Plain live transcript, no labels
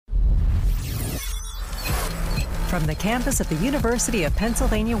From the campus of the University of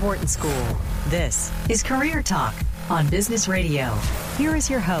Pennsylvania Wharton School, this is Career Talk on Business Radio. Here is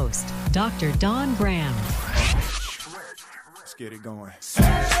your host, Dr. Don Graham. Let's get it going.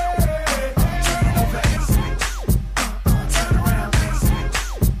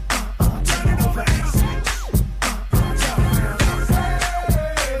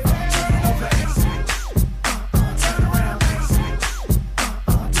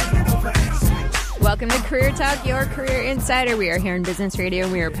 Welcome to Career Talk, your career insider. We are here in Business Radio,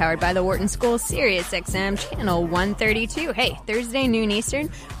 and we are powered by the Wharton School, Sirius XM, channel 132. Hey, Thursday, noon Eastern.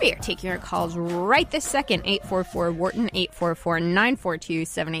 We are taking your calls right this second, 844-WHARTON,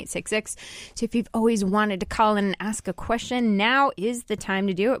 844-942-7866. So if you've always wanted to call in and ask a question, now is the time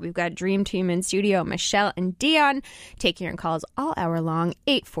to do it. We've got Dream Team in studio, Michelle and Dion, taking your calls all hour long,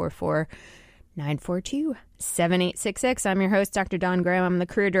 844-942-7866. I'm your host, Dr. Don Graham. I'm the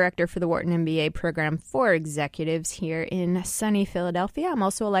career director for the Wharton MBA program for executives here in sunny Philadelphia. I'm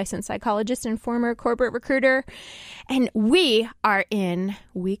also a licensed psychologist and former corporate recruiter. And we are in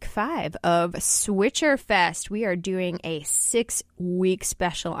week 5 of Switcher Fest. We are doing a 6-week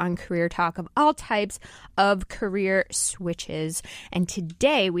special on Career Talk of all types of career switches. And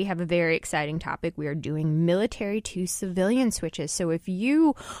today we have a very exciting topic. We are doing military to civilian switches. So if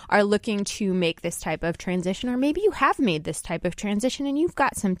you are looking to make this type of transition, or maybe you have made this type of transition and you've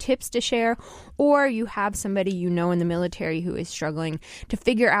got some tips to share, or you have somebody you know in the military who is struggling to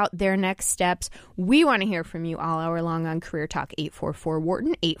figure out their next steps, we want to hear from you all hour long on Career Talk.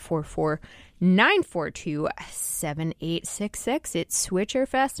 844-WHARTON, 844-942-7866. It's Switcher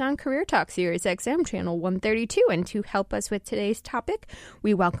Fest on Career Talk, Sirius XM, channel 132. And to help us with today's topic,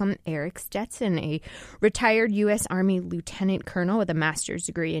 we welcome Eric Stetson, a retired U.S. Army Lieutenant Colonel with a master's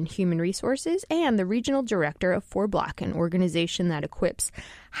degree in human resources and the regional director of 4Block, an organization that equips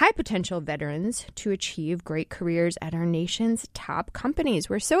high-potential veterans to achieve great careers at our nation's top companies.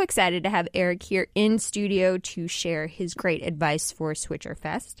 We're so excited to have Eric here in studio to share his great advice for Switcher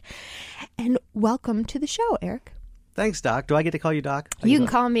Fest. And welcome to the show, Eric. Thanks, Doc. Do I get to call you Doc? You can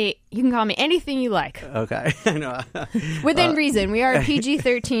call me anything you like. Okay. I know. Within reason. We are a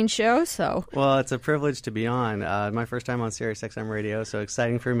PG-13 show, so. Well, it's a privilege to be on. My first time on Sirius XM Radio, so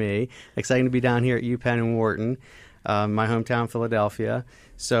exciting for me. Exciting to be down here at UPenn and Wharton, my hometown, Philadelphia.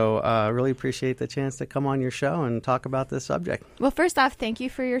 So really appreciate the chance to come on your show and talk about this subject. Well, first off, thank you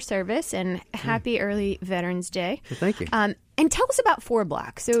for your service and happy early Veterans Day. Well, thank you. And tell us about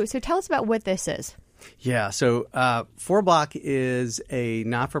 4Block. So tell us about what this is. Yeah, so 4Block is a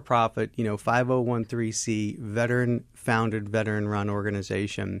not-for-profit, 5013C veteran-founded, veteran-run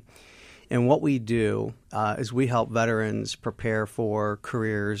organization. And what we do is we help veterans prepare for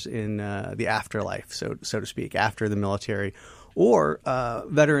careers in the afterlife, so to speak, after the military, or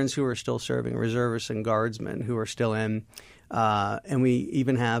veterans who are still serving, reservists and guardsmen who are still in. And we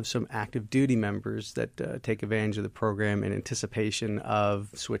even have some active duty members that take advantage of the program in anticipation of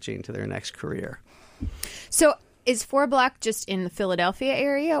switching to their next career. So is 4Block just in the Philadelphia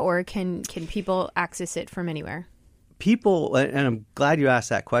area, or can people access it from anywhere? People, and I'm glad you asked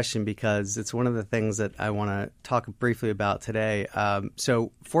that question because it's one of the things that I want to talk briefly about today.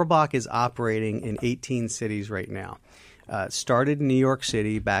 So 4Block is operating in 18 cities right now. Started in New York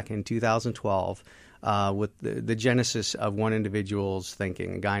City back in 2012 with the genesis of one individual's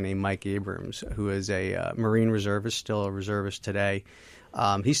thinking, a guy named Mike Abrams, who is a Marine reservist, still a reservist today.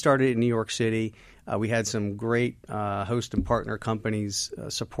 He started in New York City. We had some great host and partner companies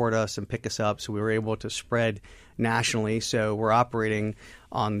support us and pick us up, so we were able to spread nationally. So we're operating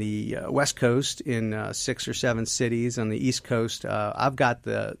on the West Coast in 6 or 7 cities. On the East Coast, I've got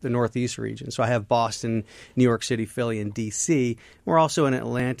the Northeast region. So I have Boston, New York City, Philly, and D.C. We're also in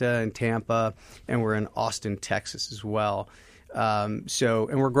Atlanta and Tampa, and we're in Austin, Texas as well. And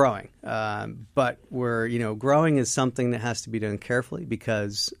we're growing, but we're, growing is something that has to be done carefully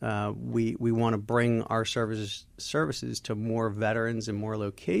because we want to bring our services to more veterans and more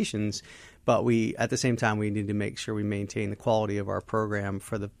locations. But at the same time, we need to make sure we maintain the quality of our program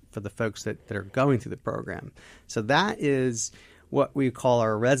for the folks that are going through the program. So that is what we call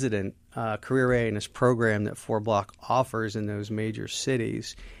our resident career readiness program that 4Block offers in those major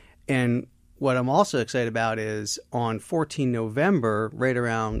cities. And what I'm also excited about is on 14 November, right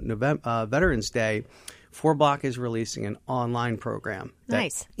around Veterans Day, 4Block is releasing an online program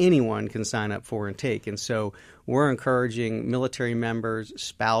that anyone can sign up for and take. And so we're encouraging military members,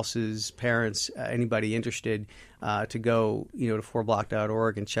 spouses, parents, anybody interested to go to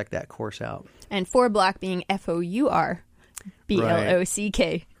 4block.org and check that course out. And 4Block being FOUR.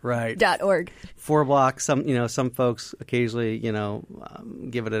 BLOCK. Right. .org. 4Block. Some folks occasionally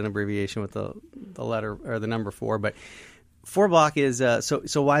give it an abbreviation with the the letter or the number 4. But 4 Block is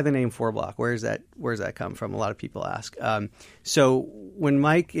so why the name 4 Block? Where's that come from? A lot of people ask. So when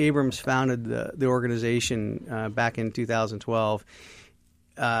Mike Abrams founded the organization back in 2012,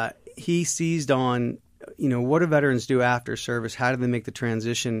 he seized on, what do veterans do after service? How do they make the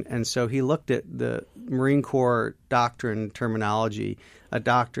transition? And so he looked at the Marine Corps doctrine terminology, a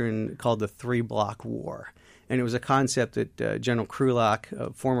doctrine called the 3 Block War. And it was a concept that General Krulak,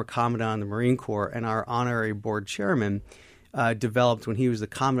 a former commandant of the Marine Corps, and our honorary board chairman developed when he was the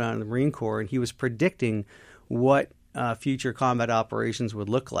commandant of the Marine Corps. And he was predicting what future combat operations would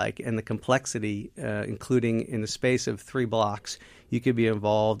look like and the complexity, including in the space of 3 blocks. You could be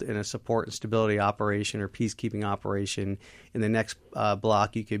involved in a support and stability operation or peacekeeping operation. In the next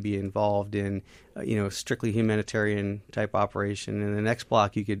block, you could be involved in, strictly humanitarian type operation. In the next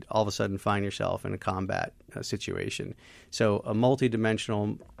block, you could all of a sudden find yourself in a combat situation. So a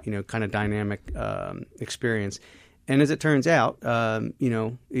multidimensional, kind of dynamic experience. And as it turns out,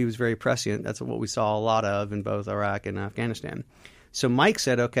 he was very prescient. That's what we saw a lot of in both Iraq and Afghanistan. So Mike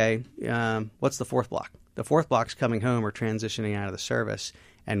said, okay, what's the 4th block? The 4th block's coming home or transitioning out of the service.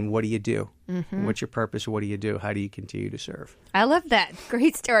 And what do you do? Mm-hmm. What's your purpose? What do you do? How do you continue to serve? I love that.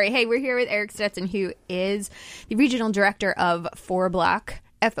 Great story. Hey, we're here with Eric Stetson, who is the regional director of 4 Block.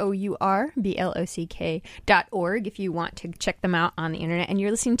 FOURBLOCK.org if you want to check them out on the internet. And you're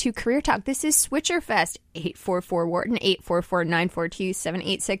listening to Career Talk. This is Switcherfest, 844-WHARTON,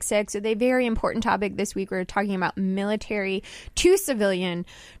 844-942-7866. With a very important topic this week, we're talking about military to civilian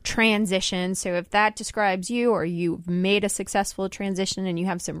transition. So if that describes you or you've made a successful transition and you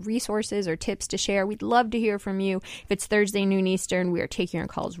have some resources or tips to share, we'd love to hear from you. If it's Thursday, noon Eastern, we are taking your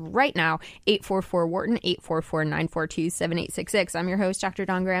calls right now, 844-WHARTON, 844-942-7866. I'm your host, Dr.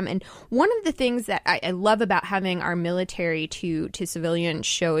 Dawn Graham. And one of the things that I love about having our military to civilian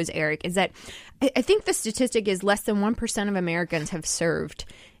shows, Eric, is that I think the statistic is less than 1% of Americans have served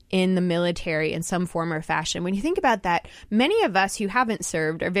in the military in some form or fashion. When you think about that, many of us who haven't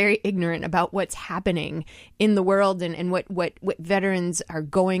served are very ignorant about what's happening in the world and what veterans are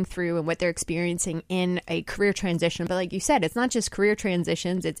going through and what they're experiencing in a career transition. But like you said, it's not just career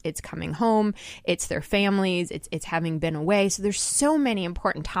transitions, it's coming home, it's their families, it's having been away. So there's so many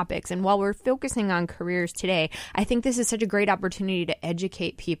important topics. And while we're focusing on careers today, I think this is such a great opportunity to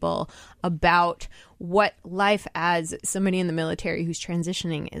educate people about what life as somebody in the military who's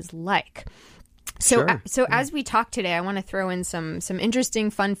transitioning is like. So, Sure. So as we talk today, I want to throw in some interesting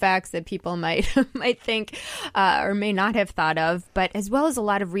fun facts that people might think or may not have thought of, but as well as a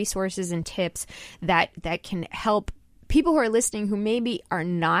lot of resources and tips that can help people who are listening who maybe are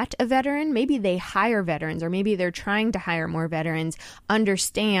not a veteran, maybe they hire veterans, or maybe they're trying to hire more veterans,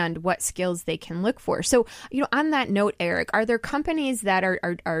 understand what skills they can look for. So, on that note, Eric, are there companies that are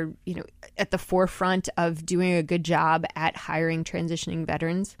at the forefront of doing a good job at hiring transitioning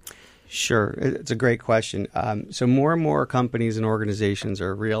veterans? Sure. It's a great question. So more and more companies and organizations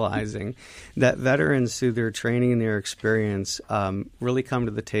are realizing that veterans, through their training and their experience, really come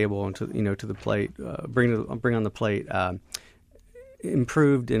to the table and to the plate, bring on the plate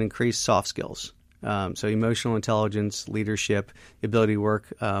improved and increased soft skills. So emotional intelligence, leadership, the ability to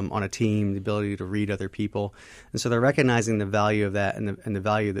work on a team, the ability to read other people. And so they're recognizing the value of that and the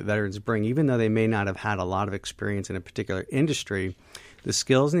value that veterans bring, even though they may not have had a lot of experience in a particular industry. The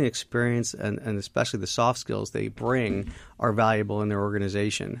skills and the experience and especially the soft skills they bring are valuable in their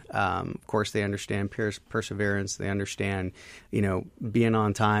organization. Of course, they understand perseverance. They understand, being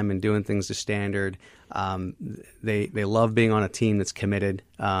on time and doing things to standard. They love being on a team that's committed.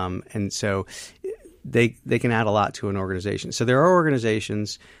 And so they can add a lot to an organization. So there are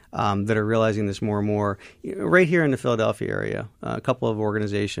organizations that are realizing this more and more. Right here in the Philadelphia area, a couple of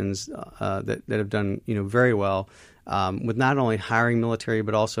organizations that have done very well with not only hiring military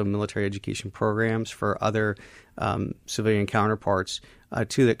but also military education programs for other civilian counterparts.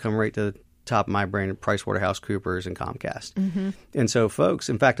 Two that come right to the top of my brain: PricewaterhouseCoopers and Comcast. Mm-hmm. And so folks,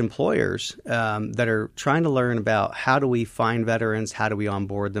 in fact, employers that are trying to learn about how do we find veterans, how do we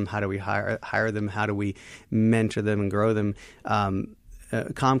onboard them, how do we hire them, how do we mentor them and grow them.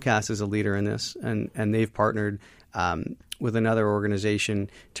 Comcast is a leader in this, and they've partnered with another organization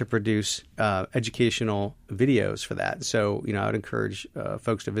to produce educational videos for that. So, I would encourage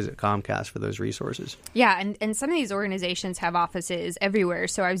folks to visit Comcast for those resources. Yeah, and some of these organizations have offices everywhere.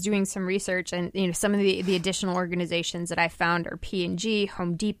 So I was doing some research, and some of the additional organizations that I found are P&G,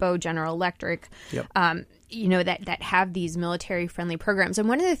 Home Depot, General Electric. Yep. that have these military-friendly programs. And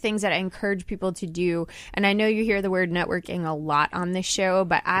one of the things that I encourage people to do, and I know you hear the word networking a lot on this show,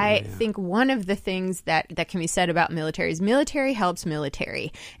 but I think one of the things that can be said about military is military helps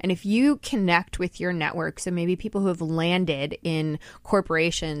military. And if you connect with your network, so maybe people who have landed in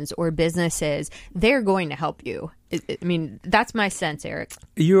corporations or businesses, they're going to help you. I mean, that's my sense, Eric.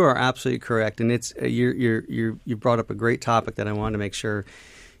 You are absolutely correct, and it's you brought up a great topic that I wanted to make sure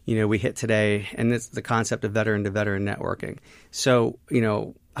we hit today, and it's the concept of veteran-to-veteran networking. So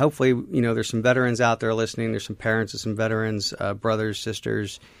hopefully there's some veterans out there listening. There's some parents of some veterans, brothers,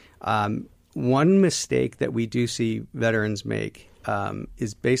 sisters. One mistake that we do see veterans make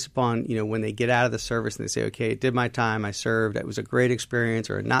is based upon when they get out of the service and they say, okay, did my time, I served, it was a great experience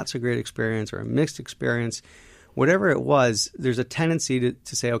or a not so great experience or a mixed experience. Whatever it was, there's a tendency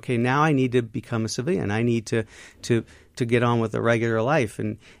to say, okay, now I need to become a civilian. I need to get on with a regular life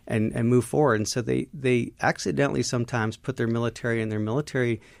and move forward. And so they accidentally sometimes put their military and their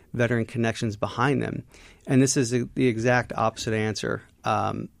military veteran connections behind them. And this is the exact opposite answer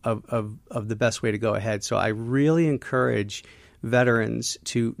of the best way to go ahead. So I really encourage veterans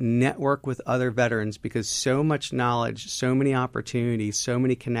to network with other veterans because so much knowledge, so many opportunities, so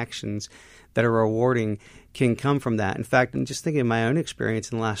many connections that are rewarding can come from that. In fact, I'm just thinking of my own experience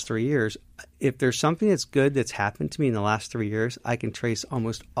in the last 3 years. If there's something that's good that's happened to me in the last 3 years, I can trace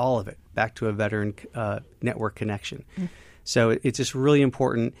almost all of it back to a veteran network connection. So it's just really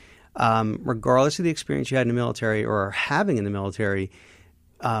important, regardless of the experience you had in the military or are having in the military,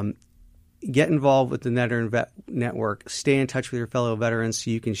 get involved with the veteran network, stay in touch with your fellow veterans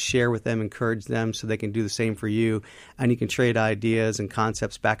so you can share with them, encourage them so they can do the same for you, and you can trade ideas and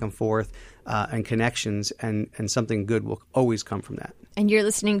concepts back and forth and connections, and something good will always come from that. And you're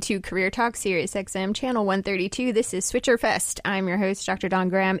listening to Career Talk, Sirius XM, Channel 132. This is Switcher Fest. I'm your host, Dr. Dawn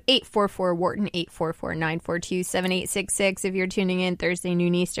Graham, 844-WHARTON, 844-942-7866. If you're tuning in Thursday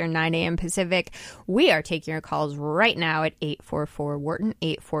noon Eastern, 9 a.m. Pacific, we are taking your calls right now at 844-WHARTON,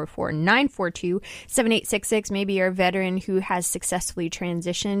 844-942-7866. Maybe you're a veteran who has successfully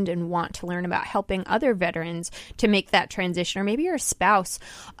transitioned and want to learn about helping other veterans to make that transition. Or maybe you're a spouse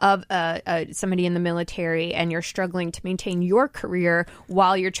of somebody in the military and you're struggling to maintain your career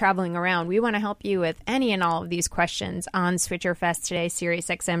while you're traveling around. We want to help you with any and all of these questions on Switcher Fest today, Sirius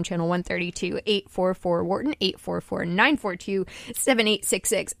XM Channel 132, 844-WHARTON,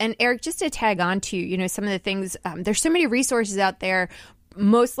 844-942-7866. And Eric, just to tag on to, some of the things, there's so many resources out there,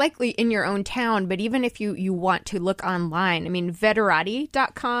 most likely in your own town, but even if you want to look online, I mean,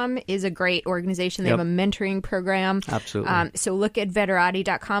 Veterati.com is a great organization. They have a mentoring program. Absolutely. So look at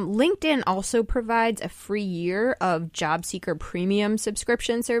Veterati.com. LinkedIn also provides a free year of job seeker premium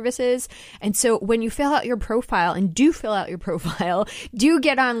subscription services. And so when you fill out your profile, and do fill out your profile, do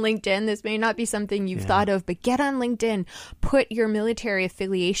get on LinkedIn. This may not be something you've thought of, but get on LinkedIn, put your military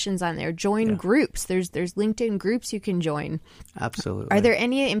affiliations on there, join groups. There's LinkedIn groups you can join. Absolutely. Are there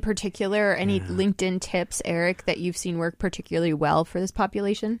any in particular, any LinkedIn tips, Eric, that you've seen work particularly well for this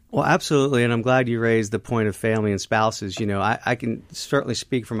population? Well, absolutely. And I'm glad you raised the point of family and spouses. I can certainly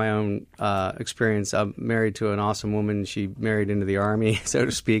speak from my own experience. I'm married to an awesome woman. She married into the Army, so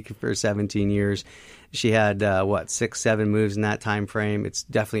to speak, for 17 years. She had, 6-7 moves in that time frame. It's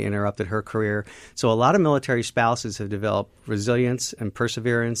definitely interrupted her career. So a lot of military spouses have developed resilience and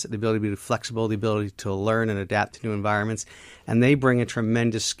perseverance, the ability to be flexible, the ability to learn and adapt to new environments. And they bring a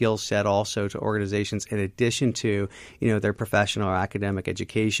tremendous skill set also to organizations in addition to, their professional or academic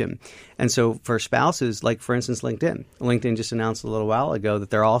education. And so for spouses, like, for instance, LinkedIn just announced a little while ago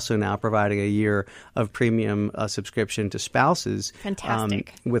that they're also now providing a year of premium subscription to spouses.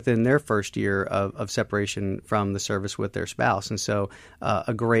 Fantastic. Within their first year of separation from the service with their spouse. And so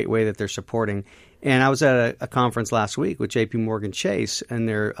a great way that they're supporting. And I was at a conference last week with JP Morgan Chase and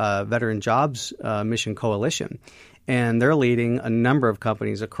their Veteran Jobs Mission Coalition. And they're leading a number of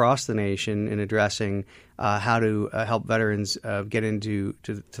companies across the nation in addressing how to help veterans get into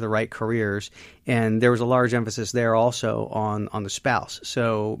the right careers. And there was a large emphasis there also on the spouse.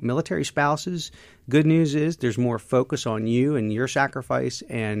 So military spouses, good news is there's more focus on you and your sacrifice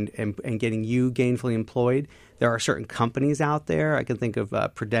and getting you gainfully employed. There are certain companies out there. I can think of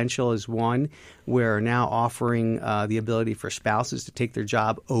Prudential as one, where now offering the ability for spouses to take their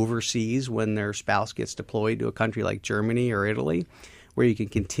job overseas when their spouse gets deployed to a country like Germany or Italy, where you can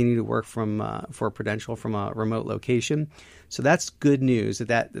continue to work for Prudential from a remote location. So that's good news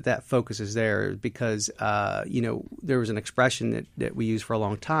that focus is there because, there was an expression that we used for a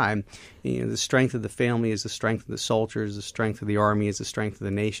long time. The strength of the family is the strength of the soldiers, the strength of the Army is the strength of the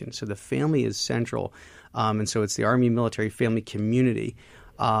nation. So the family is central. And so it's the Army military family community.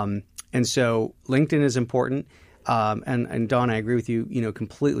 And so LinkedIn is important. And Dawn, I agree with you,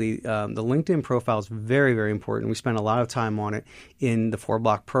 completely. The LinkedIn profile is very, very important. We spend a lot of time on it in the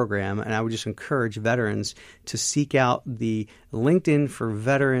 4Block program, and I would just encourage veterans to seek out the LinkedIn for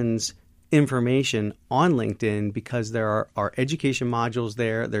Veterans information on LinkedIn, because there are education modules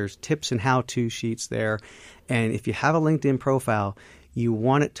there. There's tips and how-to sheets there. And if you have a LinkedIn profile, you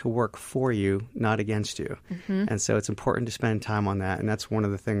want it to work for you, not against you. Mm-hmm. And so it's important to spend time on that. And that's one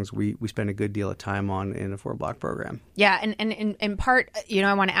of the things we spend a good deal of time on in the 4Block program. Yeah. And in part,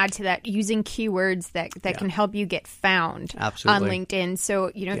 I want to add to that, using keywords that can help you get found Absolutely. on LinkedIn. So,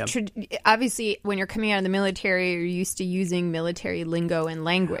 obviously, when you're coming out of the military, you're used to using military lingo and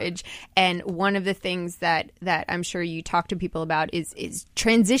language. And one of the things that I'm sure you talk to people about is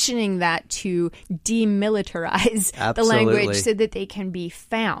transitioning that to demilitarize the language so that they can be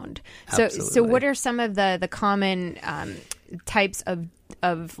found. So what are some of the common types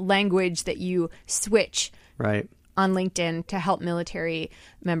of language that you switch on LinkedIn to help military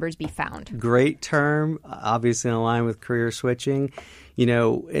members be found? Great term, obviously in line with career switching.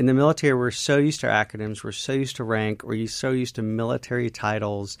 In the military, we're so used to acronyms, we're so used to rank, we're so used to military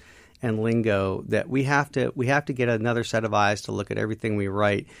titles and lingo that we have to get another set of eyes to look at everything we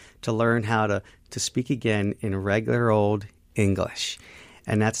write, to learn how to speak again in regular old English.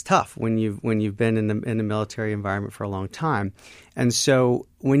 And that's tough when you've been in the military environment for a long time. And so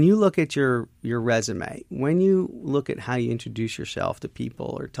when you look at your resume, when you look at how you introduce yourself to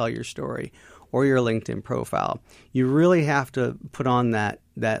people or tell your story, or your LinkedIn profile, you really have to put on that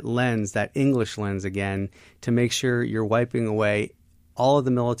lens, that English lens again, to make sure you're wiping away all of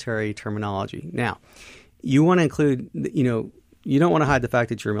the military terminology. Now, you want to include, you don't want to hide the fact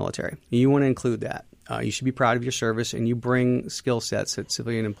that you're military. You want to include that. You should be proud of your service, and you bring skill sets that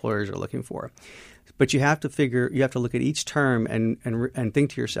civilian employers are looking for. But you have to look at each term and think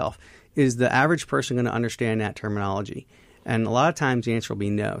to yourself, is the average person going to understand that terminology? And a lot of times the answer will be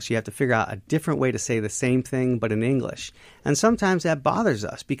no. So you have to figure out a different way to say the same thing but in English. And sometimes that bothers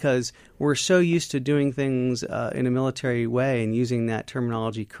us because we're so used to doing things in a military way and using that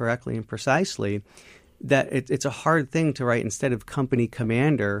terminology correctly and precisely that it's a hard thing to write instead of company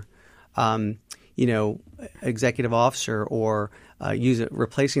commander, executive officer, or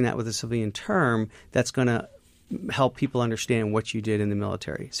replacing that with a civilian term that's going to help people understand what you did in the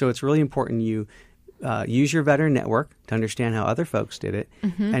military. So it's really important you use your veteran network to understand how other folks did it,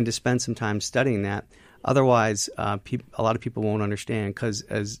 mm-hmm. and to spend some time studying that. Otherwise, a lot of people won't understand because,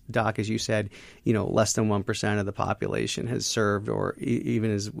 as you said, less than 1% of the population has served or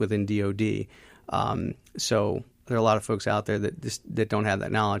even is within DOD. So there are a lot of folks out there that don't have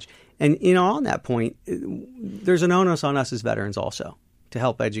that knowledge. And, on that point, there's an onus on us as veterans also to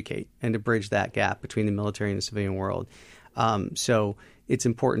help educate and to bridge that gap between the military and the civilian world. So it's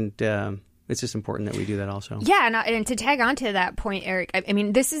important. It's just important that we do that also. Yeah, and to tag on to that point, Eric, I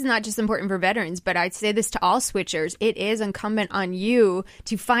mean, this is not just important for veterans, but I'd say this to all switchers. It is incumbent on you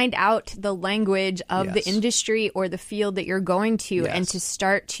to find out the language of the industry or the field that you're going to, and to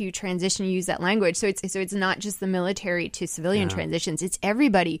start to transition, use that language. So it's not just the military to civilian transitions. It's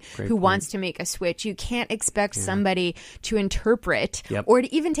everybody who wants to make a switch. You can't expect somebody to interpret or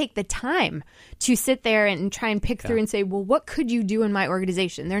to even take the time to sit there and try and pick through and say, well, what could you do in my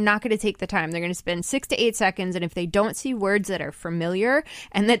organization? They're not going to take the time. They're going to spend 6 to 8 seconds, and if they don't see words that are familiar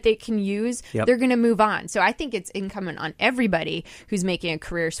and that they can use, they're going to move on. So I think it's incumbent on everybody who's making a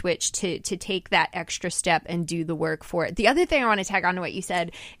career switch to take that extra step and do the work for it. The other thing I want to tag on to what you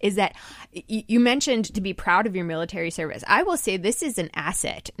said is that you mentioned to be proud of your military service. I will say this is an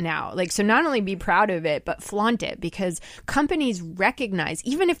asset now. So not only be proud of it, but flaunt it, because companies recognize,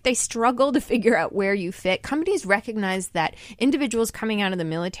 even if they struggle to figure out where you fit, companies recognize that individuals coming out of the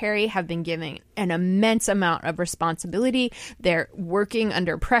military have been given an immense amount of responsibility. They're working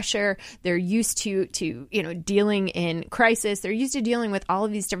under pressure. They're used to dealing in crisis. They're used to dealing with all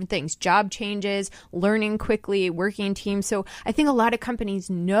of these different things, job changes, learning quickly, working in teams. So I think a lot of companies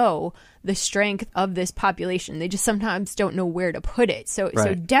know the strength of this population. They just sometimes don't know where to put it. So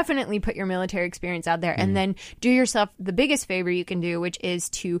definitely put your military experience out there, and then do yourself the biggest favor you can do, which is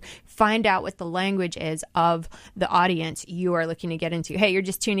to find out what the language is of the audience you are looking to get into. Hey, you're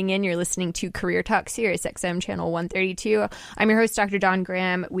just tuning in. You're listening to Career Talk, Sirius XM Channel 132. I'm your host, Dr. Dawn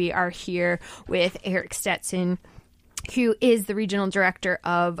Graham. We are here with Eric Stetson. who is the regional director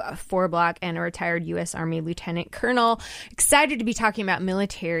of 4Block and a retired U.S. Army Lieutenant Colonel. Excited to be talking about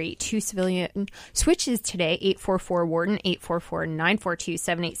military to civilian switches today. 844-WARTON,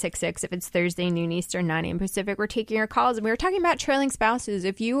 844-942-7866. If it's Thursday, noon Eastern, 9 a.m. Pacific, we're taking your calls. And we were talking about trailing spouses.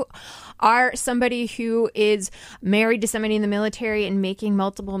 If you are somebody who is married to somebody in the military and making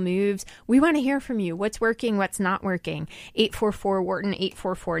multiple moves, we want to hear from you. What's working? What's not working? 844-WARTON,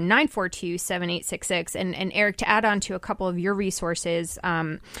 844-942-7866. And Eric, to add on to a couple of your resources,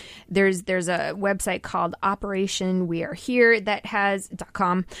 there's a website called Operation We Are Here that has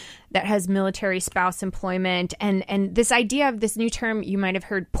 .com that has military spouse employment, and this idea of this new term you might have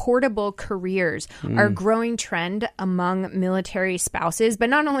heard, portable careers, are a growing trend among military spouses, but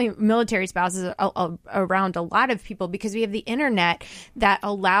not only military spouses, around a lot of people, because we have the internet that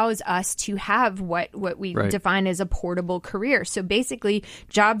allows us to have what we define as a portable career. So basically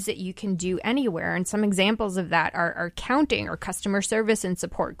jobs that you can do anywhere, and some examples of that are accounting or customer service and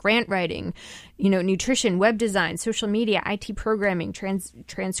support, grant writing, nutrition, web design, social media, IT programming,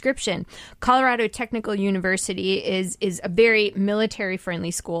 transcription. Colorado Technical University is a very military-friendly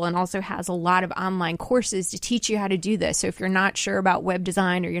school and also has a lot of online courses to teach you how to do this. So if you're not sure about web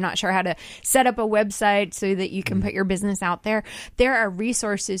design, or you're not sure how to set up a website so that you can put your business out there, there are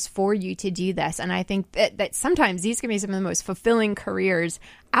resources for you to do this. And I think that sometimes these can be some of the most fulfilling careers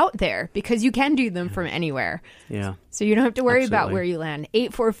out there, because you can do them from anywhere. Yeah. So you don't have to worry about where you land.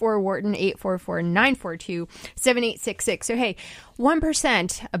 844-WARTON, 844-942-7866. So hey,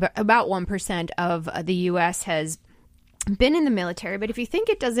 1%, about 1% of the U.S. has been in the military, but if you think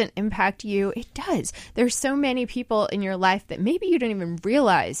it doesn't impact you, it does. There's so many people in your life that maybe you don't even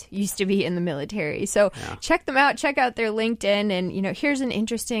realize used to be in the military. So check them out. Check out their LinkedIn. And, here's an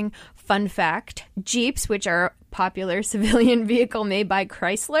interesting fun fact. Jeeps, which are a popular civilian vehicle made by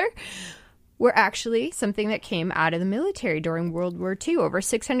Chrysler, were actually something that came out of the military during World War II. Over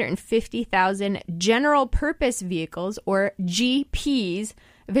 650,000 general purpose vehicles, or GPs,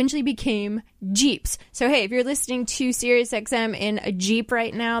 eventually became Jeeps. So, hey, if you're listening to SiriusXM in a Jeep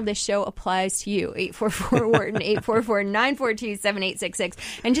right now, this show applies to you. 844-WARTON, 844-942-7866.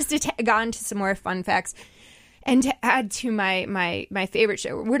 And just to tag on to some more fun facts, and to add to my favorite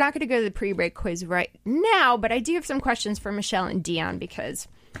show, we're not going to go to the pre-break quiz right now, but I do have some questions for Michelle and Dion, because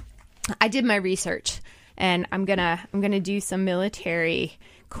I did my research, and I'm gonna do some military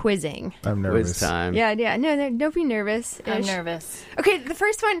quizzing. I'm nervous. Quiz time. Yeah. No, don't be nervous. I'm nervous. Okay, the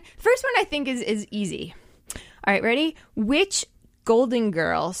first one I think is easy. All right, ready? Which Golden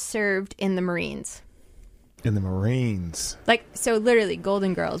Girl served in the Marines? In the Marines. So literally,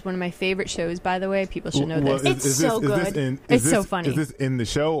 Golden Girls, one of my favorite shows, by the way. People should know this. It's so good. It's so funny. Is this in the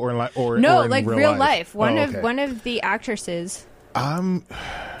show or in real life? One okay. of the actresses. I'm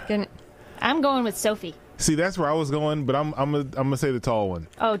going with Sophie. See, that's where I was going, but I'm gonna say the tall one.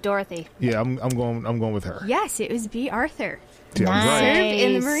 Oh, Dorothy. Yeah, I'm going with her. Yes, it was B. Arthur. Yeah, I'm right. Served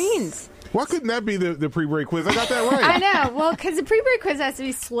in the Marines. Why couldn't that be the pre-break quiz? I got that right. I know. Well, because the pre-break quiz has to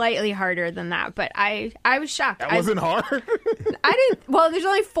be slightly harder than that. But I was shocked. That wasn't hard. I didn't. Well, there's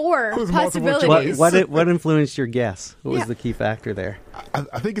only 4 possibilities. What influenced your guess? What was the key factor there?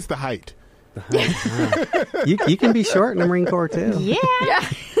 I think it's the height. You can be short in the Marine Corps too. Yeah.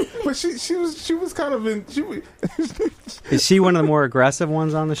 But she was kind of in. Is she one of the more aggressive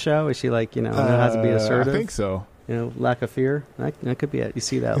ones on the show? Is she like has to be assertive? I think so. Lack of fear. That could be it. You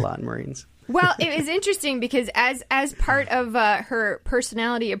see that a lot in Marines. Well, it was interesting because as part of her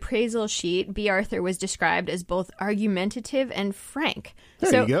personality appraisal sheet, B. Arthur was described as both argumentative and frank.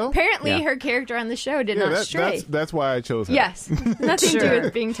 There you go. Apparently her character on the show did not stray. That's why I chose her. Yes. Nothing to do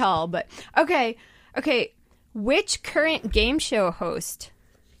with being tall. But okay. Which current game show host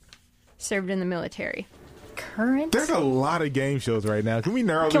served in the military? Current? There's a lot of game shows right now. Can we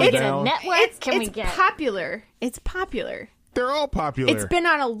narrow them down? It's a network? It's popular. It's popular. They're all popular. It's been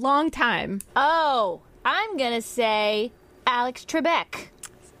on a long time. Oh, I'm going to say Alex Trebek.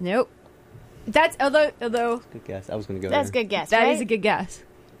 Nope. That's, although Good guess. I was going to go That's a there. good guess, that right? is a good guess.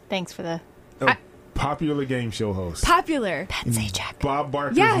 Thanks for the... Popular game show host. Popular. Pat Sajak. Bob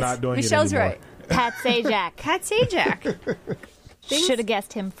Barker's Yes, not doing Michelle's it anymore. right. Pat Sajak. Pat Sajak. Should have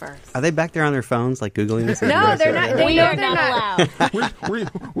guessed him first. Are they back there on their phones, like Googling this? No, they're not. They We know are they're not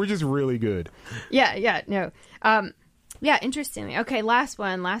allowed. We're just really good. Yeah, no. Yeah, interestingly. Okay, last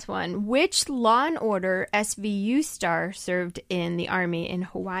one. Which Law and Order SVU star served in the Army in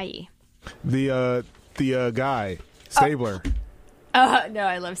Hawaii? The guy, Stabler. No,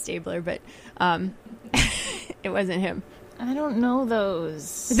 I love Stabler, but it wasn't him. I don't know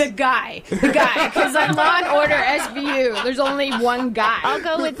those. The guy, because on Law and Order SVU, there's only one guy. I'll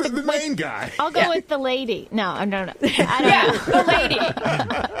go with The main guy. I'll go with the lady. No, I don't know. I don't know. The lady.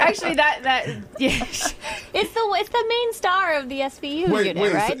 Actually, yeah. It's the main star of the SVU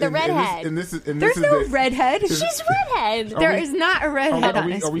unit, right? The redhead. There's no redhead. She's redhead. There is not a redhead on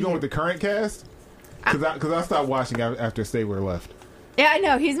SVU. Are we going with the current cast? Because I stopped watching after Stabler left. Yeah,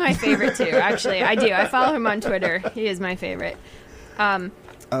 no, he's my favorite too. Actually, I do. I follow him on Twitter. He is my favorite. How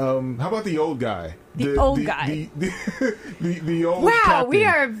about the old guy? The old guy. The old. Wow, captain. we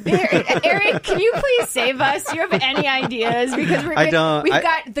are very. Eric, can you please save us? Do you have any ideas? Because I don't. We've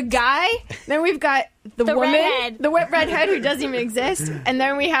got the guy, then we've got the woman, redhead. the redhead who doesn't even exist, and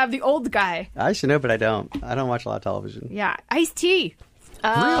then we have the old guy. I should know, but I don't. I don't watch a lot of television. Yeah, Ice-T.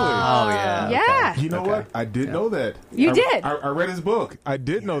 Really? Oh, yeah. Yeah. You know what? I did know that. You did? I read his book. I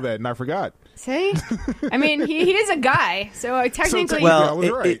did know that, and I forgot. See? I mean, he is a guy, so technically... I was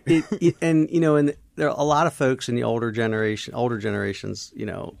right. And there are a lot of folks in the older generations,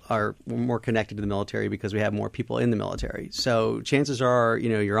 are more connected to the military because we have more people in the military. So chances are,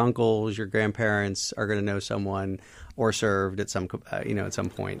 your uncles, your grandparents are going to know someone or served at some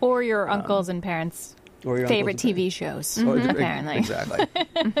point. Or your uncles and parents' Or your favorite uncles and TV shows, parents. apparently. Exactly.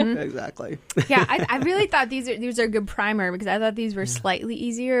 Exactly. Yeah, I really thought these are a good primer because I thought these were slightly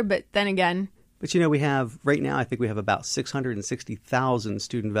easier, but then again... But we have right now. I think we have about 660,000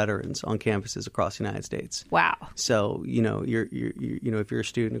 student veterans on campuses across the United States. Wow! So you're if you're a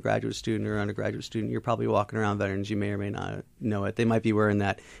student, a graduate student, or undergraduate student, you're probably walking around veterans. You may or may not know it. They might be wearing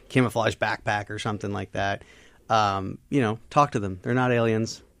that camouflage backpack or something like that. Talk to them. They're not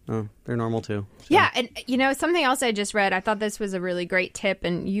aliens. They're normal too. So. Yeah, and something else I just read, I thought this was a really great tip,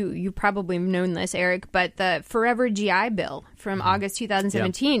 and you probably have known this, Eric, but the Forever GI Bill from August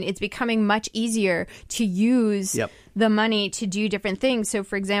 2017, it's becoming much easier to use the money to do different things. So,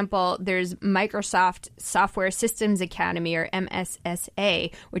 for example, there's Microsoft Software Systems Academy, or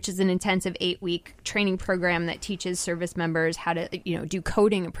MSSA, which is an intensive 8-week training program that teaches service members how to do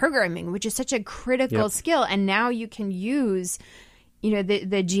coding and programming, which is such a critical skill, and now you can use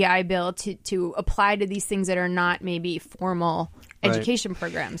the GI Bill to apply to these things that are not maybe formal education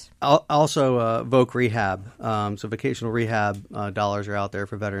programs. Also, VOC Rehab. So vocational rehab dollars are out there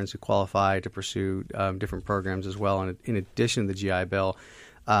for veterans who qualify to pursue different programs as well, in addition to the GI Bill.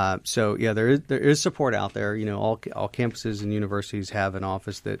 There is support out there. All campuses and universities have an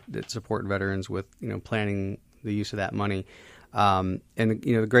office that support veterans with planning the use of that money.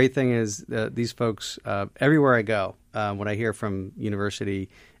 The great thing is these folks, everywhere I go, what I hear from university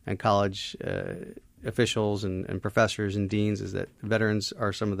and college officials and professors and deans is that veterans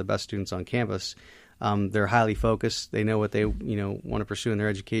are some of the best students on campus. They're highly focused. They know what they want to pursue in their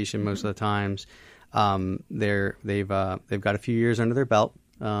education most of the times. They've got a few years under their belt,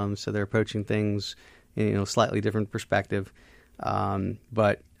 so they're approaching things in slightly different perspective.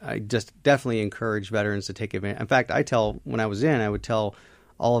 But I just definitely encourage veterans to take advantage. In fact, when I would tell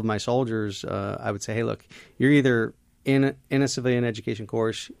all of my soldiers, I would say, hey, look, you're either in a civilian education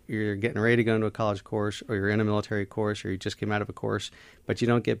course, you're getting ready to go into a college course, or you're in a military course, or you just came out of a course, but you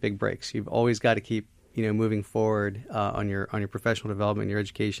don't get big breaks. You've always got to keep moving forward on your professional development, your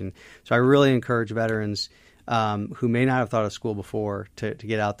education. So I really encourage veterans who may not have thought of school before to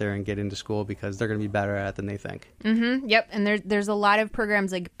get out there and get into school because they're going to be better at it than they think. Mm-hmm. Yep, and there's a lot of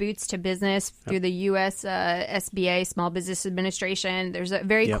programs like Boots to Business through the U.S. SBA, Small Business Administration. There's a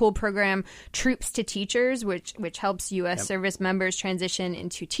very cool program, Troops to Teachers, which helps U.S. service members transition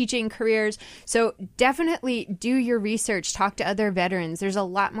into teaching careers. So definitely do your research, talk to other veterans. There's a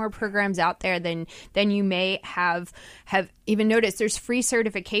lot more programs out there than you may have even noticed. There's free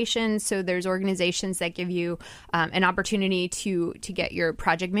certifications, so there's organizations that give you an opportunity to get your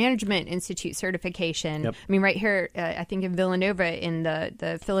Project Management Institute certification. I mean, right here, I think in Villanova in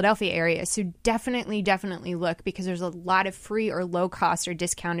the Philadelphia area. So definitely look, because there's a lot of free or low cost or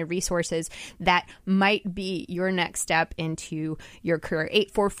discounted resources that might be your next step into your career.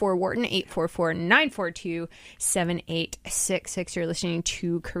 844-WHARTON, 844-942-7866. You're listening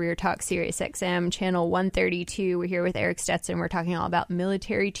to Career Talk Sirius XM, channel 132. We're here with Eric Stetson. We're talking all about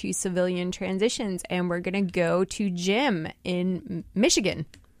military to civilian transitions, and we're going to go to Jim in Michigan.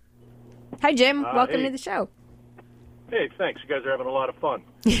 Hi, Jim. Welcome to the show. Hey, thanks. You guys are having a lot of fun.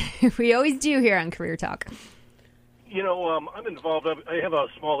 We always do here on Career Talk. I'm involved. I have a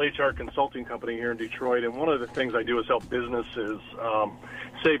small HR consulting company here in Detroit, and one of the things I do is help businesses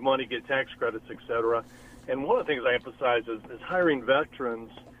save money, get tax credits, et cetera. And one of the things I emphasize is hiring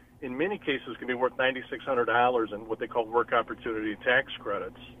veterans, in many cases, can be worth $9,600 in what they call work opportunity tax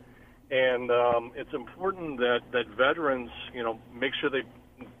credits. And it's important that veterans, make sure that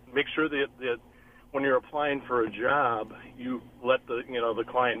when you're applying for a job, you let the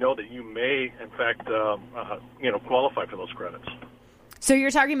client know that you may, in fact, qualify for those credits. So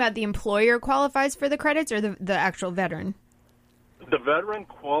you're talking about the employer qualifies for the credits, or the actual veteran? The veteran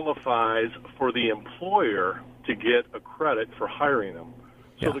qualifies for the employer to get a credit for hiring them.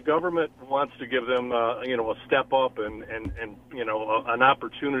 So the government wants to give them, a step up and an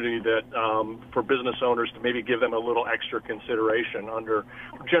opportunity that for business owners to maybe give them a little extra consideration under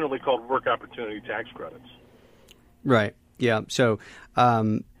generally called work opportunity tax credits. Right. Yeah. So,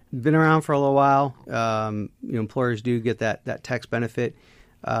 been around for a little while. Employers do get that tax benefit,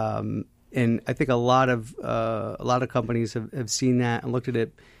 and I think a lot of companies have seen that and looked at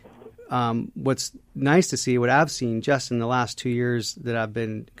it. What's nice to see, what I've seen just in the last 2 years that I've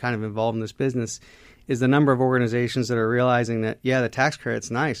been kind of involved in this business, is the number of organizations that are realizing that, the tax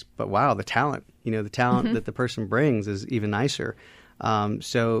credit's nice, but wow, the talent, that the person brings is even nicer.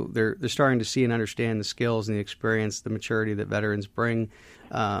 So they're starting to see and understand the skills and the experience, the maturity that veterans bring,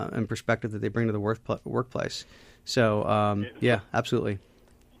 and perspective that they bring to the workplace. So, absolutely.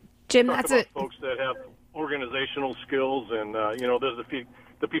 Jim, that's it. Folks that have organizational skills, and there's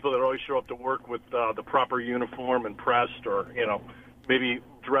the people that always show up to work with the proper uniform and pressed, or maybe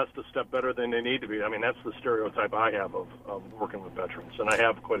dressed a step better than they need to be. I mean, that's the stereotype I have of working with veterans, and I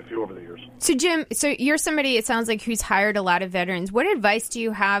have quite a few over the years. So, Jim, you're somebody, it sounds like, who's hired a lot of veterans. What advice do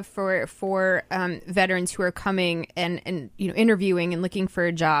you have for veterans who are coming and interviewing and looking for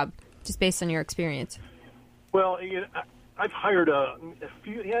a job, just based on your experience? Well, I've hired a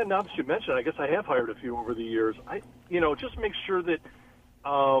few. Yeah, now that you mentioned it, I guess I have hired a few over the years. Just make sure that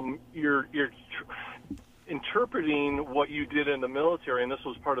you're interpreting what you did in the military, and this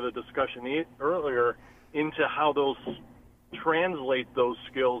was part of the discussion earlier, into how those translate those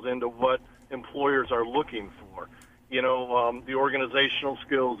skills into what employers are looking for. The organizational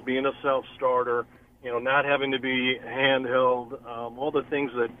skills, being a self-starter, not having to be handheld, all the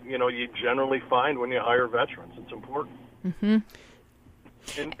things that, you generally find when you hire veterans. It's important. Mm-hmm.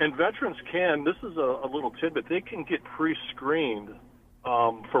 And veterans this is a little tidbit, they can get pre-screened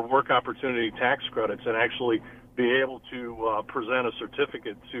for work opportunity tax credits and actually be able to present a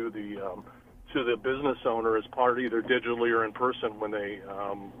certificate to the business owner as part either digitally or in person when they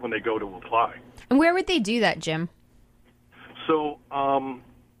go to apply. And where would they do that, Jim? So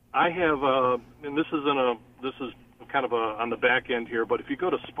I have, and this is kind of on the back end here, but if you go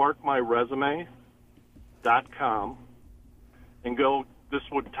to sparkmyresume.com and go, this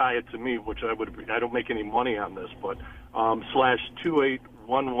would tie it to me, which I don't make any money on this, but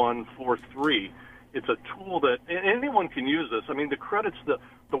 /281143. It's a tool that anyone can use this. I mean, the credits, the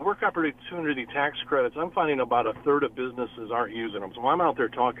work opportunity tax credits, I'm finding about a third of businesses aren't using them. So I'm out there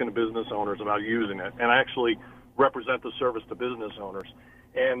talking to business owners about using it, and I actually represent the service to business owners.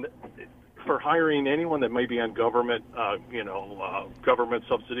 And for hiring anyone that may be on government, government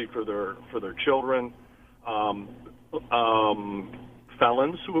subsidy for their children,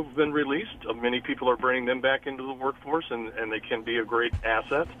 felons who have been released. Many people are bringing them back into the workforce, and they can be a great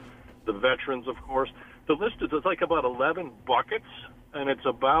asset. The veterans, of course. The list is like about 11 buckets, and it's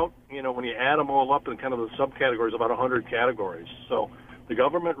about, when you add them all up in kind of the subcategories, about 100 categories. So the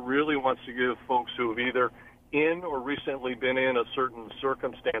government really wants to give folks who have either in or recently been in a certain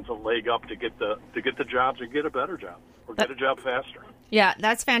circumstance a leg up to get the jobs or get a better job or get a job faster. Yeah,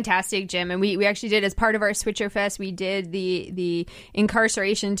 that's fantastic, Jim. And we actually did, as part of our Switcher Fest, we did the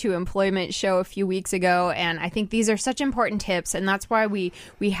incarceration to employment show a few weeks ago. And I think these are such important tips. And that's why we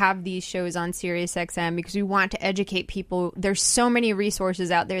have these shows on SiriusXM, because we want to educate people. There's so many resources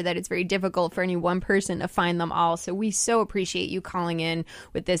out there that it's very difficult for any one person to find them all. So we so appreciate you calling in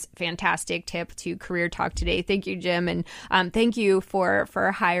with this fantastic tip to Career Talk today. Thank you, Jim. And thank you for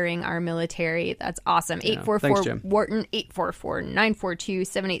hiring our military. That's awesome. 844-WHARTON,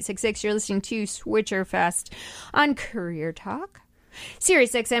 844-942-7866. You're listening to Switcher Fest on Career Talk,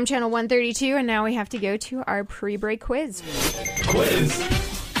 SiriusXM channel 132, and now we have to go to our pre-break quiz. Quiz?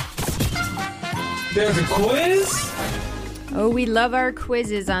 There's a quiz? Oh, we love our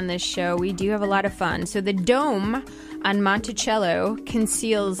quizzes on this show. We do have a lot of fun. So the dome on Monticello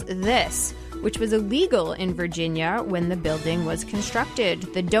conceals this, which was illegal in Virginia when the building was constructed.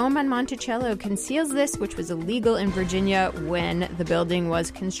 The dome on Monticello conceals this, which was illegal in Virginia when the building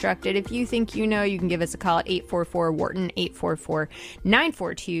was constructed. If you think you know, you can give us a call at 844-WHARTON,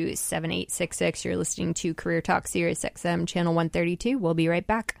 844-942-7866. You're listening to Career Talk, SiriusXM, channel 132. We'll be right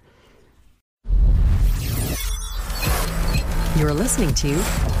back. You're listening to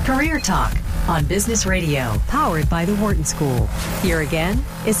Career Talk on Business Radio, powered by the Wharton School. Here again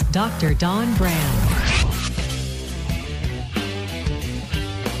is Dr. Don Graham.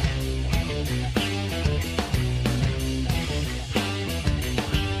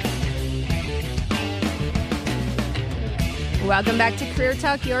 Welcome back to Career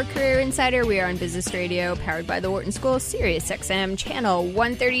Talk, your career insider. We are on Business Radio, powered by the Wharton School, Sirius XM Channel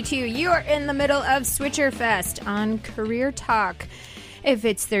 132. You are in the middle of Switcher Fest on Career Talk. If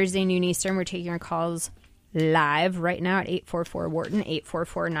it's Thursday noon Eastern, we're taking your calls live right now at 844-WHARTON,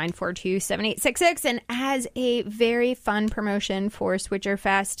 844-942-7866. And as a very fun promotion for Switcher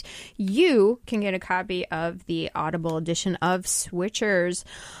Fest, you can get a copy of the Audible edition of Switchers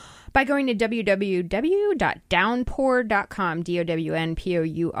by going to www.downpour.com,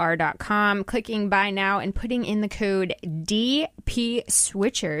 DOWNPOUR.com, clicking buy now and putting in the code DP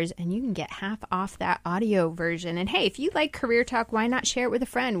Switchers, and you can get half off that audio version. And hey, if you like Career Talk, why not share it with a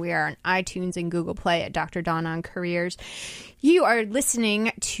friend? We are on iTunes and Google Play at Dr. Don on Careers. You are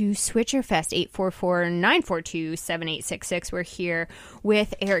listening to Switcher Fest, 844-942-7866. We're here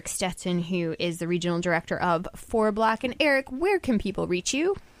with Eric Stetson, who is the Regional Director of 4Block. And Eric, where can people reach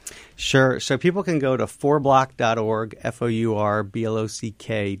you? Sure. So people can go to 4block.org,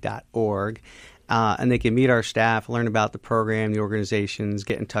 FOURBLOCK.org, and they can meet our staff, learn about the program, the organizations,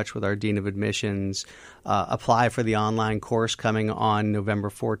 get in touch with our Dean of Admissions, apply for the online course coming on November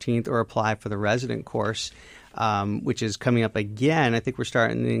 14th, or apply for the resident course, which is coming up again. I think we're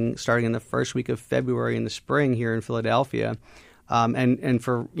starting in the first week of February in the spring here in Philadelphia. And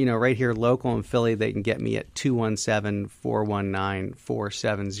for, right here local in Philly, they can get me at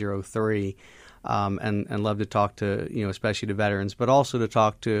 217-419-4703. And love to talk to, especially to veterans, but also to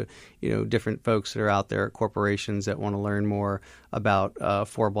talk to, different folks that are out there at corporations that want to learn more about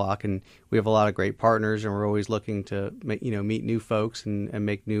 4Block. And we have a lot of great partners, and we're always looking to meet new folks and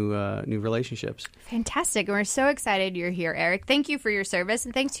make new relationships. Fantastic. And we're so excited you're here, Eric. Thank you for your service.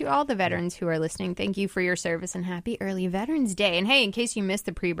 And thanks to all the veterans who are listening. Thank you for your service, and happy early Veterans Day. And hey, in case you missed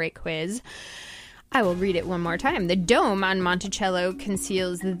the pre-break quiz, I will read it one more time. The dome on Monticello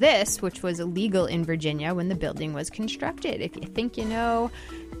conceals this, which was illegal in Virginia when the building was constructed. If you think you know,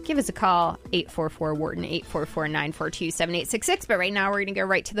 give us a call, 844-WHARTON, 844-942-7866. But right now we're going to go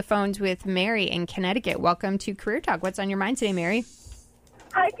right to the phones with Mary in Connecticut. Welcome to Career Talk. What's on your mind today, Mary?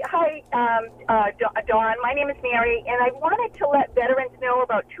 Hi, Dawn. My name is Mary, and I wanted to let veterans know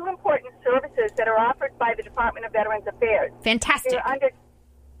about two important services that are offered by the Department of Veterans Affairs. Fantastic.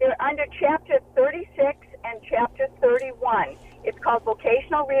 They're under Chapter 36 and Chapter 31. It's called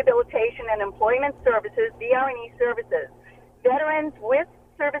Vocational Rehabilitation and Employment Services, VRE Services. Veterans with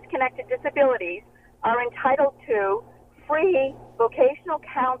service-connected disabilities are entitled to free vocational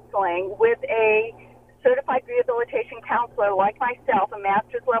counseling with a certified rehabilitation counselor like myself, a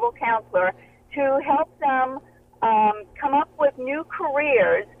master's level counselor, to help them come up with new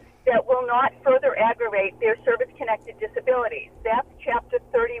careers that will not further aggravate their service-connected disabilities. That's Chapter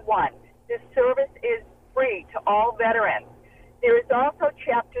 31. This service is free to all veterans. There is also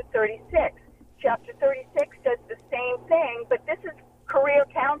Chapter 36. Chapter 36 does the same thing, but this is career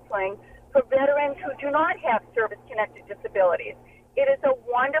counseling for veterans who do not have service-connected disabilities. It is a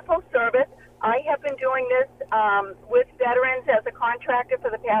wonderful service. I have been doing this with veterans as a contractor for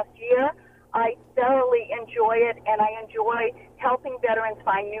the past year. I thoroughly enjoy it, and I enjoy helping veterans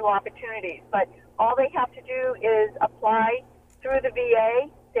find new opportunities. But all they have to do is apply through the VA.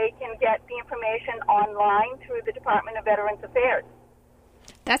 They can get the information online through the Department of Veterans Affairs.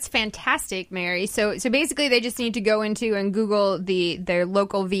 That's fantastic, Mary. So basically they just need to go into and Google their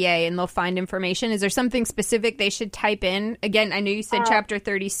local VA, and they'll find information. Is there something specific they should type in? Again, I know you said Chapter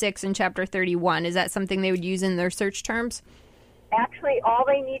 36 and Chapter 31. Is that something they would use in their search terms? Actually, all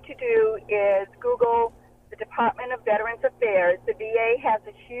they need to do is Google the Department of Veterans Affairs. The VA has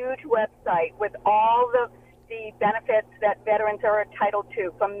a huge website with all the benefits that veterans are entitled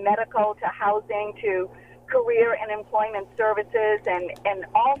to, from medical to housing to career and employment services, and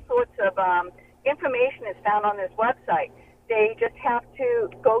all sorts of information is found on this website. They just have to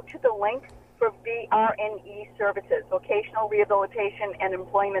go to the link for VRE services, Vocational Rehabilitation and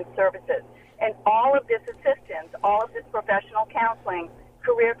Employment Services. And all of this assistance, all of this professional counseling,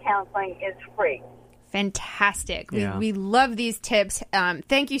 career counseling is free. Fantastic. Yeah. We love these tips.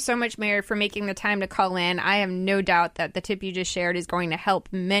 Thank you so much, Mary, for making the time to call in. I have no doubt that the tip you just shared is going to help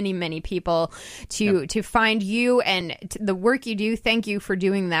many, many people to find you and the work you do. Thank you for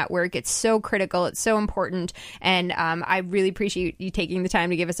doing that work. It's so critical. It's so important. And I really appreciate you taking the time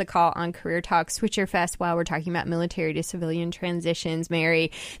to give us a call on Career Talk Switcher Fest while we're talking about military to civilian transitions,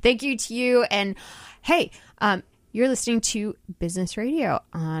 Mary. Thank you to you. And hey, you're listening to Business Radio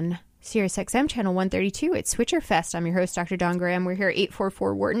on Sirius XM Channel 132. It's Switcher Fest. I'm your host, Dr. Dawn Graham. We're here at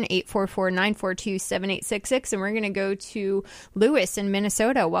 844-WHARTON, 844-942-7866, and we're going to go to Lewis in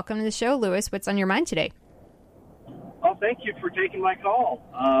Minnesota. Welcome to the show, Lewis. What's on your mind today? Well, thank you for taking my call.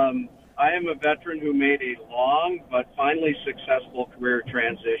 I am a veteran who made a long but finally successful career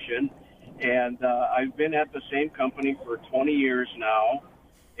transition, and I've been at the same company for 20 years now.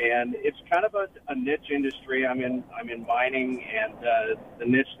 And it's kind of a niche industry. I'm in mining, and the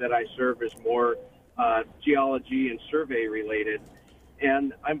niche that I serve is more geology and survey related.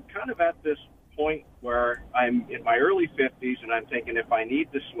 And I'm kind of at this point where I'm in my early 50s, and I'm thinking if I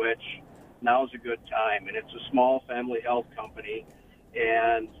need to switch, now's a good time. And it's a small family health company,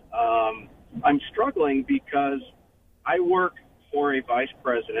 and I'm struggling because I work for a vice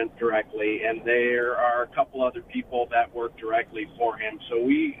president directly, and there are a couple other people that work directly for him. So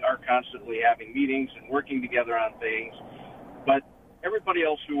we are constantly having meetings and working together on things. But everybody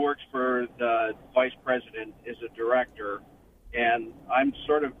else who works for the vice president is a director, and I'm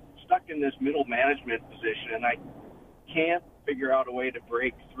sort of stuck in this middle management position, and I can't figure out a way to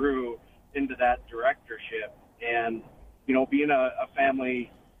break through into that directorship. And, you know, being a family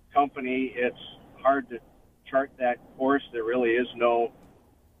company, it's hard to chart that course. There really is no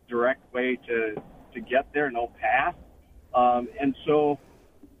direct way to get there, no path. And so,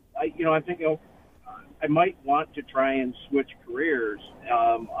 I think I might want to try and switch careers.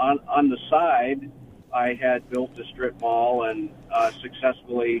 On the side, I had built a strip mall and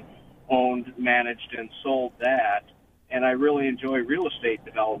successfully owned, managed, and sold that. And I really enjoy real estate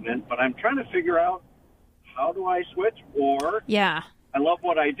development, but I'm trying to figure out, how do I switch? Or I love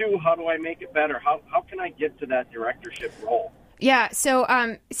what I do. How do I make it better? How can I get to that directorship role? Yeah. So,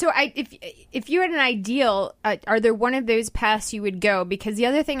 if you had an ideal, are there one of those paths you would go? Because the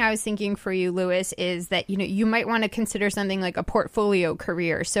other thing I was thinking for you, Lewis, is that, you might want to consider something like a portfolio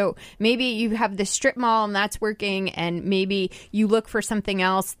career. So maybe you have the strip mall and that's working, and maybe you look for something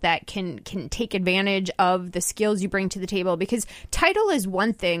else that can take advantage of the skills you bring to the table. Because title is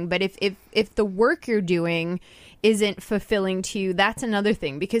one thing, but if the work you're doing isn't fulfilling to you, that's another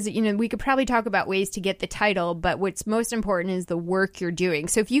thing. Because, we could probably talk about ways to get the title, but what's most important is the work you're doing.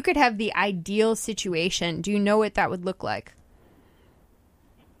 So if you could have the ideal situation, do you know what that would look like?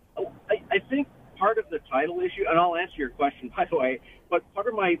 I think part of the title issue, and I'll answer your question, by the way, but part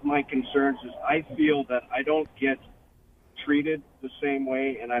of my concerns is I feel that I don't get treated the same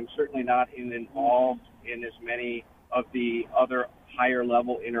way, and I'm certainly not involved in as many of the other higher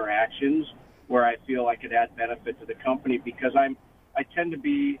level interactions where I feel I could add benefit to the company, because I tend to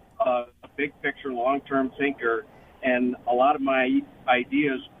be a big picture, long-term thinker, and a lot of my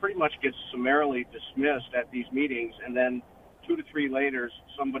ideas pretty much get summarily dismissed at these meetings, and then 2 to 3 later,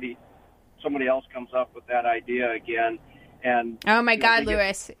 somebody else comes up with that idea again. And oh my God,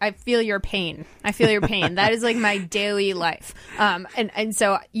 Lewis, I feel your pain. That is like my daily life. And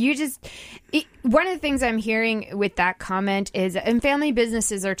so one of the things I'm hearing with that comment is, and family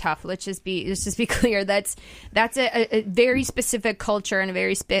businesses are tough. Let's just be clear. That's a very specific culture and a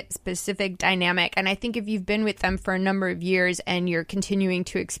very specific dynamic. And I think if you've been with them for a number of years and you're continuing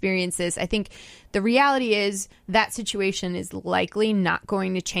to experience this, I think the reality is that situation is likely not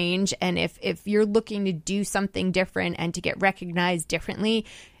going to change. And if you're looking to do something different and to get recognized differently,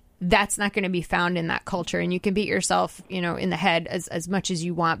 that's not going to be found in that culture. And you can beat yourself, in the head as much as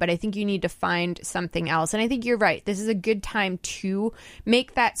you want, but I think you need to find something else. And I think you're right. This is a good time to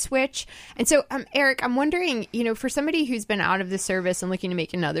make that switch. And so, Eric, I'm wondering, for somebody who's been out of the service and looking to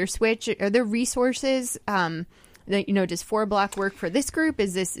make another switch, are there resources, that, does 4Block work for this group?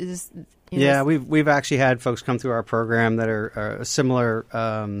 Yeah, we've actually had folks come through our program that are a similar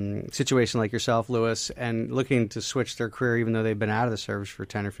situation like yourself, Lewis, and looking to switch their career even though they've been out of the service for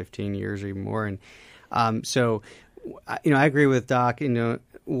 10 or 15 years or even more. And so, I agree with Doc.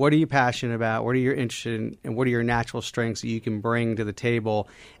 What are you passionate about? What are you interested in? And what are your natural strengths that you can bring to the table?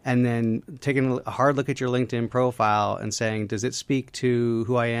 And then taking a hard look at your LinkedIn profile and saying, does it speak to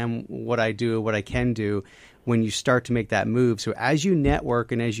who I am, what I do, what I can do? When you start to make that move. So as you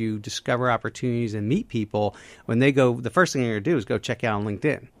network and as you discover opportunities and meet people, when they go, the first thing you're going to do is go check out on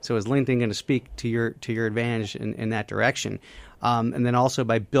LinkedIn. So is LinkedIn going to speak to your advantage in that direction? And then also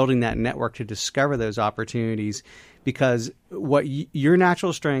by building that network to discover those opportunities, because what your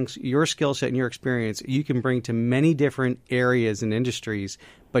natural strengths, your skill set, and your experience, you can bring to many different areas and industries,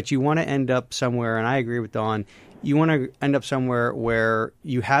 but you want to end up somewhere, and I agree with Dawn, you want to end up somewhere where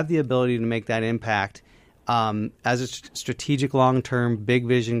you have the ability to make that impact as a strategic, long-term, big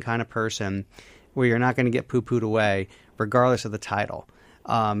vision kind of person, where you're not going to get poo-pooed away, regardless of the title.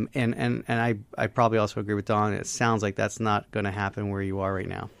 And I probably also agree with Dawn. It sounds like that's not going to happen where you are right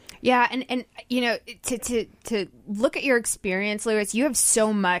now. Yeah, and you know, to look at your experience, Lewis, you have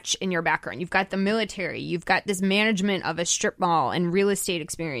so much in your background. You've got the military, you've got this management of a strip mall and real estate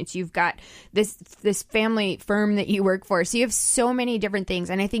experience, you've got this family firm that you work for. So you have so many different things,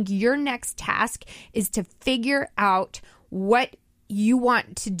 and I think your next task is to figure out what you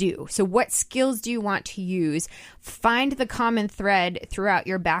want to do. So what skills do you want to use? Find the common thread throughout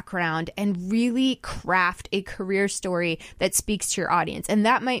your background and really craft a career story that speaks to your audience. And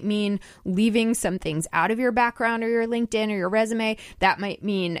that might mean leaving some things out of your background or your LinkedIn or your resume. That might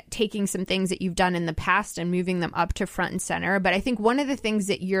mean taking some things that you've done in the past and moving them up to front and center. But I think one of the things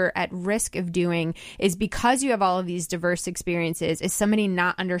that you're at risk of doing is, because you have all of these diverse experiences, is somebody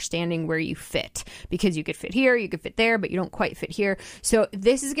not understanding where you fit, because you could fit here, you could fit there, but you don't quite fit here. So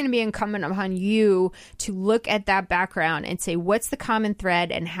this is going to be incumbent upon you to look at that background and say, what's the common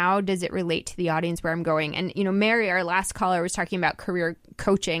thread and how does it relate to the audience where I'm going? And, you know, Mary, our last caller, was talking about career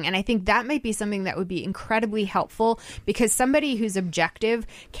coaching. And I think that might be something that would be incredibly helpful, because somebody who's objective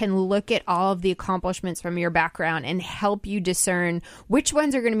can look at all of the accomplishments from your background and help you discern which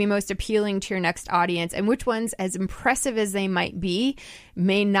ones are going to be most appealing to your next audience and which ones, as impressive as they might be,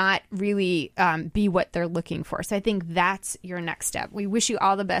 may not really be what they're looking for. So I think that's your next step. We wish you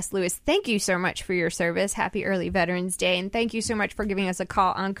all the best, Lewis. Thank you so much for your service. Happy early Veterans Day. And thank you so much for giving us a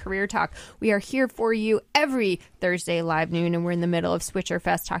call on Career Talk. We are here for you every Thursday live noon, and we're in the middle of Switcher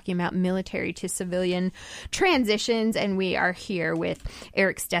Fest talking about military to civilian transitions. And we are here with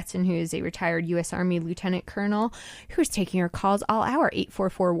Eric Stetson, who is a retired U.S. Army Lieutenant Colonel, who's taking your calls all hour.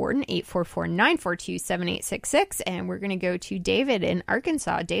 844-WARDEN, 844-942-7866. And we're going to go to David in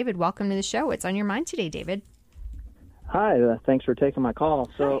Arkansas. David, welcome to the show. What's on your mind today, David? Hi, thanks for taking my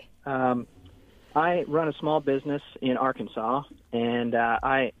call. So I run a small business in Arkansas, and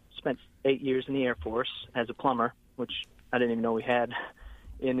I spent 8 years in the Air Force as a plumber, which I didn't even know we had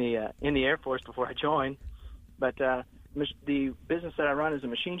in the Air Force before I joined. But the business that I run is a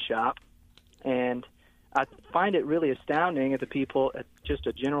machine shop, and I find it really astounding at the people, at just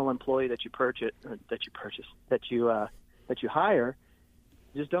a general employee that you hire,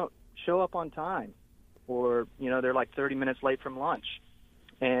 just don't show up on time. Or, you know, they're like 30 minutes late from lunch.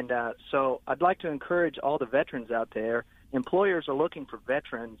 And so I'd like to encourage all the veterans out there. Employers are looking for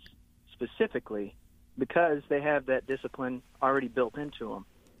veterans specifically because they have that discipline already built into them.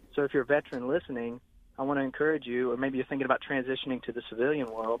 So if you're a veteran listening, I want to encourage you, or maybe you're thinking about transitioning to the civilian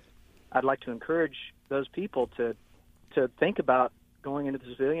world, I'd like to encourage those people to think about going into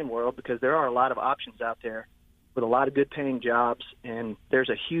the civilian world, because there are a lot of options out there with a lot of good paying jobs, and there's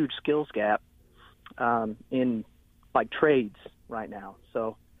a huge skills gap in like trades right now.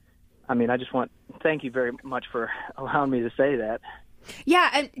 So, I mean, thank you very much for allowing me to say that.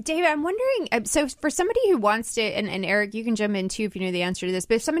 Yeah, David, I'm wondering, so for somebody who wants to, and Eric, you can jump in too if you know the answer to this,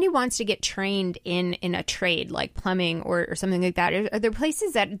 but if somebody wants to get trained in a trade like plumbing or something like that, are there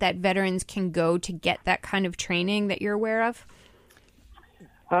places that veterans can go to get that kind of training that you're aware of?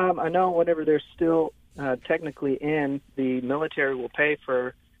 I know whenever they're still technically in, the military will pay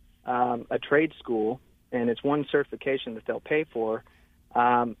for a trade school, and it's one certification that they'll pay for.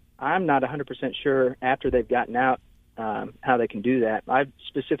 I'm not 100% sure after they've gotten out how they can do that. I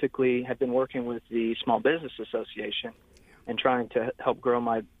specifically have been working with the Small Business Association and trying to help grow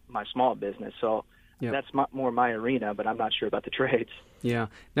my small business. So that's more my arena, but I'm not sure about the trades. Yeah,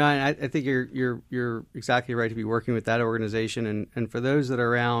 no, I think you're exactly right to be working with that organization. And for those that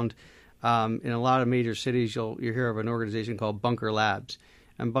are around in a lot of major cities, you'll hear of an organization called Bunker Labs.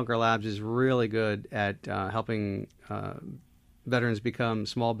 And Bunker Labs is really good at helping veterans become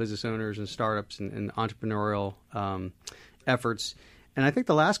small business owners and startups and entrepreneurial efforts. And I think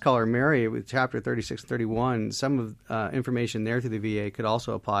the last caller, Mary, with Chapter 36 and 31, some of information there through the VA could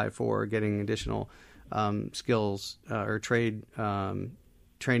also apply for getting additional skills or trade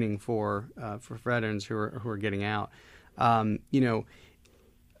training for veterans who are getting out.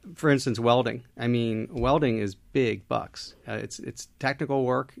 For instance, welding. I mean, welding is big bucks. It's technical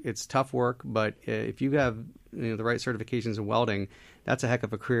work. It's tough work. But if you have the right certifications in welding, that's a heck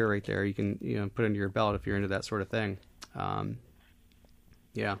of a career right there. You can put under your belt if you're into that sort of thing. So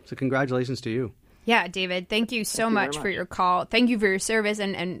congratulations to you. Yeah, David, thank you so much for your call. Thank you for your service,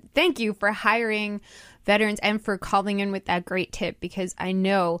 and thank you for hiring veterans and for calling in with that great tip, because I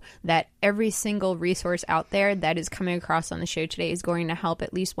know that every single resource out there that is coming across on the show today is going to help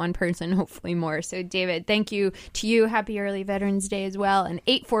at least one person, hopefully more. So, David, thank you to you. Happy early Veterans Day as well. And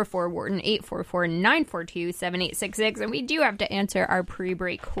 844-WARDEN, 844-942-7866. And we do have to answer our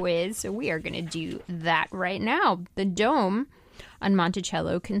pre-break quiz, so we are going to do that right now. The dome on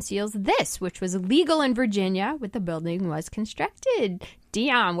Monticello conceals this, which was illegal in Virginia when the building was constructed.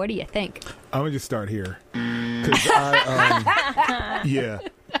 Dion, what do you think? I'm gonna just start here because yeah.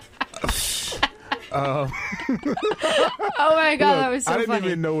 Oh my God, that was so funny. I didn't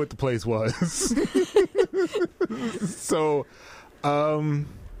even know what the place was. So, I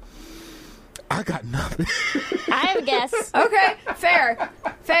got nothing. I have a guess. Okay, fair.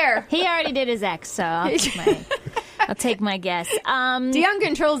 He already did his X, so I'll take my guess. Dion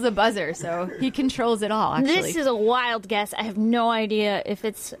controls the buzzer, so he controls it all, actually. This is a wild guess. I have no idea if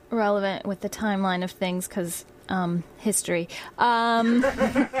it's relevant with the timeline of things, because history. I'm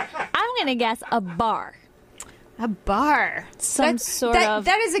going to guess a bar. A bar. Some sort of...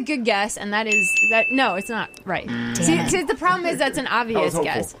 That is a good guess, and that is... No, it's not right. See, the problem is that's an obvious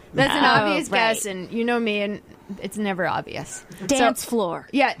guess. That's an obvious guess, and you know me, and it's never obvious. Dance floor.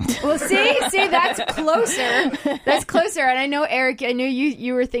 Yeah. Well, see, that's closer. That's closer, and I know, Eric, I knew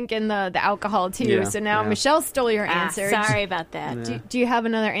you were thinking the alcohol, too, yeah, so now Michelle stole your answer. Sorry about that. Yeah. Do you have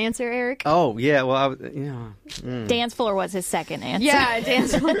another answer, Eric? Oh, yeah, well, Dance floor was his second answer. Yeah,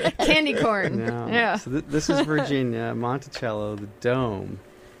 dance floor. Candy corn. No. Yeah. So this is Virginia, Monticello, the Dome.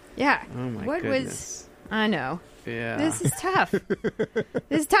 Yeah. Oh, my what goodness. I know. Yeah. This is tough.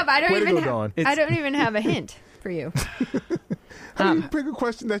 I don't even have a hint for you. How do you pick a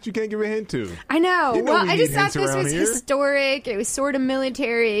question that you can't give a hint to? I know. You know Well, I just thought hints this around was here. historic. It was sort of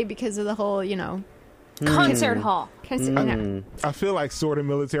military because of the whole, concert hall. I feel like sort of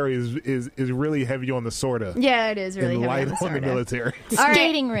military is really heavy on the sorta. Yeah, it is really and heavy light on the military.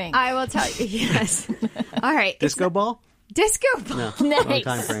 Skating ring. I will tell you. Yes. All right. Disco ball? Disco ball. No. Nice.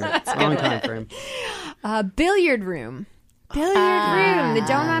 Wrong time frame. Billiard room. The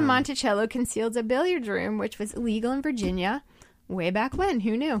Dome on Monticello conceals a billiard room, which was illegal in Virginia way back when.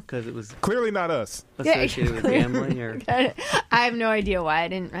 Who knew? Because it was clearly not us. Associated with gambling, or I have no idea why I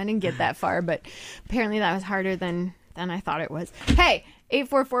didn't get that far, but apparently that was harder than I thought it was. Hey,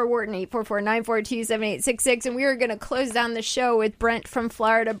 844-WHARTON, 844-942-7866, and we are going to close down the show with Brent from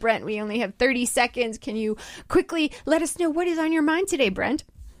Florida. Brent, we only have 30 seconds. Can you quickly let us know what is on your mind today, Brent?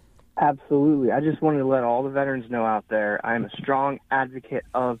 Absolutely. I just wanted to let all the veterans know out there, I am a strong advocate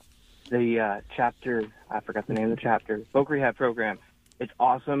of the chapter, I forgot the name of the chapter, Voc Rehab program. It's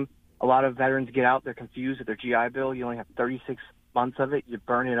awesome. A lot of veterans get out, they're confused with their GI Bill. You only have 36 months of it. You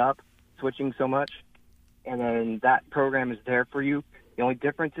burn it up, switching so much. And then that program is there for you. The only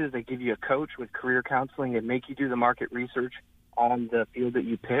difference is they give you a coach with career counseling and make you do the market research on the field that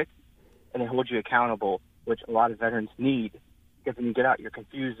you pick, and they hold you accountable, which a lot of veterans need. Because when you get out, you're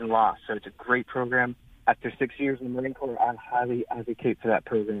confused and lost. So it's a great program. After 6 years in the Marine Corps, I highly advocate for that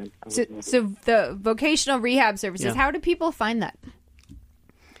program. So the vocational rehab services, how do people find that?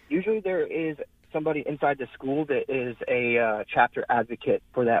 Usually there is somebody inside the school that is a chapter advocate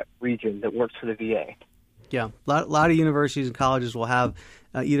for that region that works for the VA. Yeah, a lot of universities and colleges will have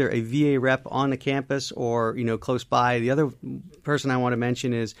either a VA rep on the campus or, close by. The other person I want to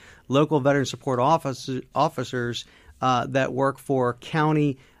mention is local veteran support officers that work for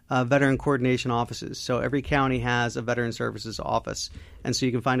county veteran coordination offices. So every county has a veteran services office. And so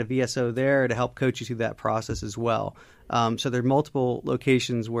you can find a VSO there to help coach you through that process as well. So there are multiple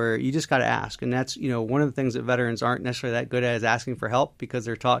locations where you just got to ask. And that's, one of the things that veterans aren't necessarily that good at is asking for help, because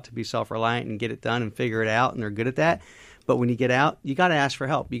they're taught to be self-reliant and get it done and figure it out, and they're good at that. But when you get out, you got to ask for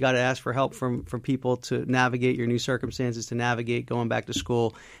help. You got to ask for help from people to navigate your new circumstances, to navigate going back to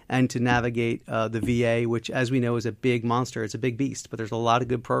school, and to navigate the VA, which, as we know, is a big monster. It's a big beast, but there's a lot of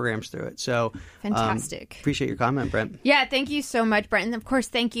good programs through it. So fantastic. Appreciate your comment, Brent. Yeah, thank you so much, Brent. And of course,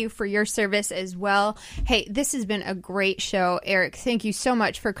 thank you for your service as well. Hey, this has been a great show. Eric, thank you so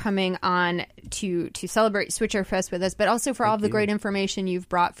much for coming on to celebrate Switcher Fest with us, but also for all of the great information you've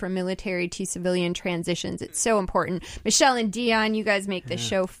brought from military to civilian transitions. It's so important. Michelle and Dion, you guys make this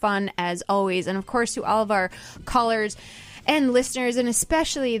show fun as always. And of course, to all of our callers and listeners, and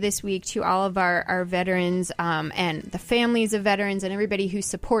especially this week to all of our veterans and the families of veterans and everybody who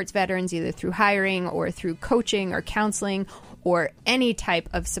supports veterans either through hiring or through coaching or counseling or any type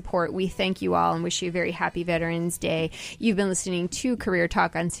of support. We thank you all and wish you a very happy Veterans Day. You've been listening to Career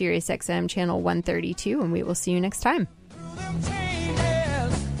Talk on Sirius XM Channel 132, and we will see you next time.